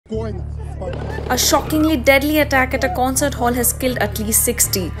A shockingly deadly attack at a concert hall has killed at least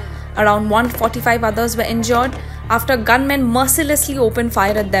 60. Around 145 others were injured after gunmen mercilessly opened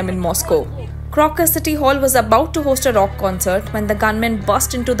fire at them in Moscow. Crocus City Hall was about to host a rock concert when the gunmen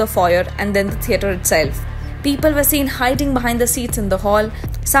burst into the foyer and then the theatre itself. People were seen hiding behind the seats in the hall.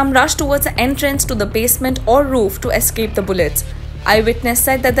 Some rushed towards the entrance to the basement or roof to escape the bullets. Eyewitness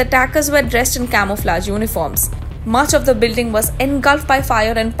said that the attackers were dressed in camouflage uniforms. Much of the building was engulfed by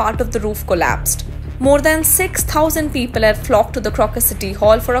fire and part of the roof collapsed. More than 6,000 people had flocked to the Crocus City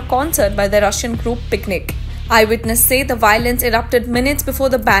Hall for a concert by the Russian group Picnic. Eyewitnesses say the violence erupted minutes before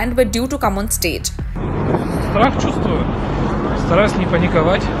the band were due to come on stage. Страх чувствую. Стараюсь не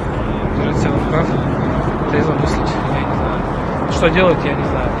паниковать, держать себя в руках, трезво мыслить, я не знаю. Что делать, я не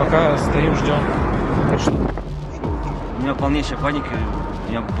знаю. Пока стоим, ждем. У меня полнейшая паника,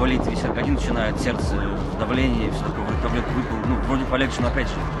 у меня болит весь организм, начинает сердце, давление, все такое, таблетку выпил, вроде полегче, но опять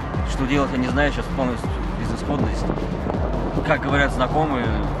же, что делать, я не знаю, сейчас полностью безысходность. Как говорят знакомые,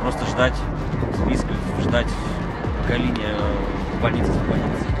 просто ждать списков, ждать поколения больницы за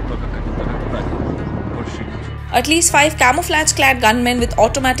больницей, только как-то так, больше ничего. At least 5 camouflage-clad gunmen with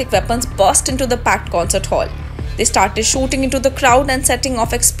automatic weapons burst into the packed concert hall. They started shooting into the crowd and setting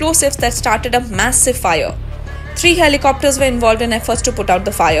off explosives that started a massive fire. 3 helicopters were involved in efforts to put out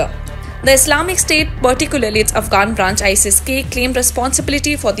the fire. The Islamic State, particularly its Afghan branch ISIL, claimed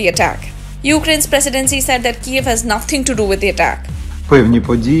responsibility for the attack. Ukraine's presidency said that Kiev has nothing to do with the attack. Певні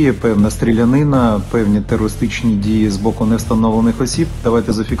події, певна стрілянина, певні терористичні дії з боку невстановлених осіб.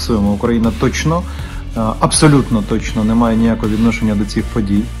 Давайте зафіксуємо, Україна точно, абсолютно точно не має ніякого відношення до цих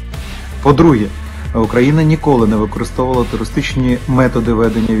подій. По-друге, Україна ніколи не використовувала терористичні методи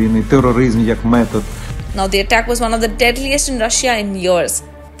ведення війни, тероризм як метод. Now, the attack was one of the deadliest in Russia in years.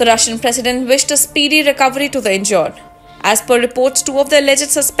 The Russian president wished a speedy recovery to the injured. As per reports, 2 of the alleged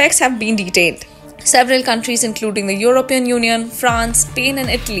suspects have been detained. Several countries, including the European Union, France, Spain and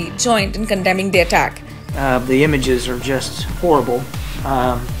Italy, joined in condemning the attack. The images are just horrible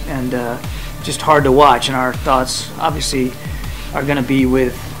and just hard to watch, and our thoughts obviously are going to be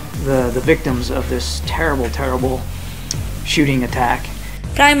with the victims of this terrible, terrible shooting attack.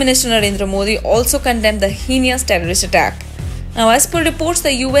 Prime Minister Narendra Modi also condemned the heinous terrorist attack. Now, as per reports,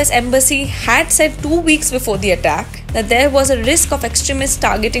 the US Embassy had said 2 weeks before the attack that there was a risk of extremists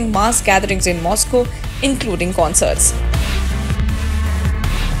targeting mass gatherings in Moscow, including concerts.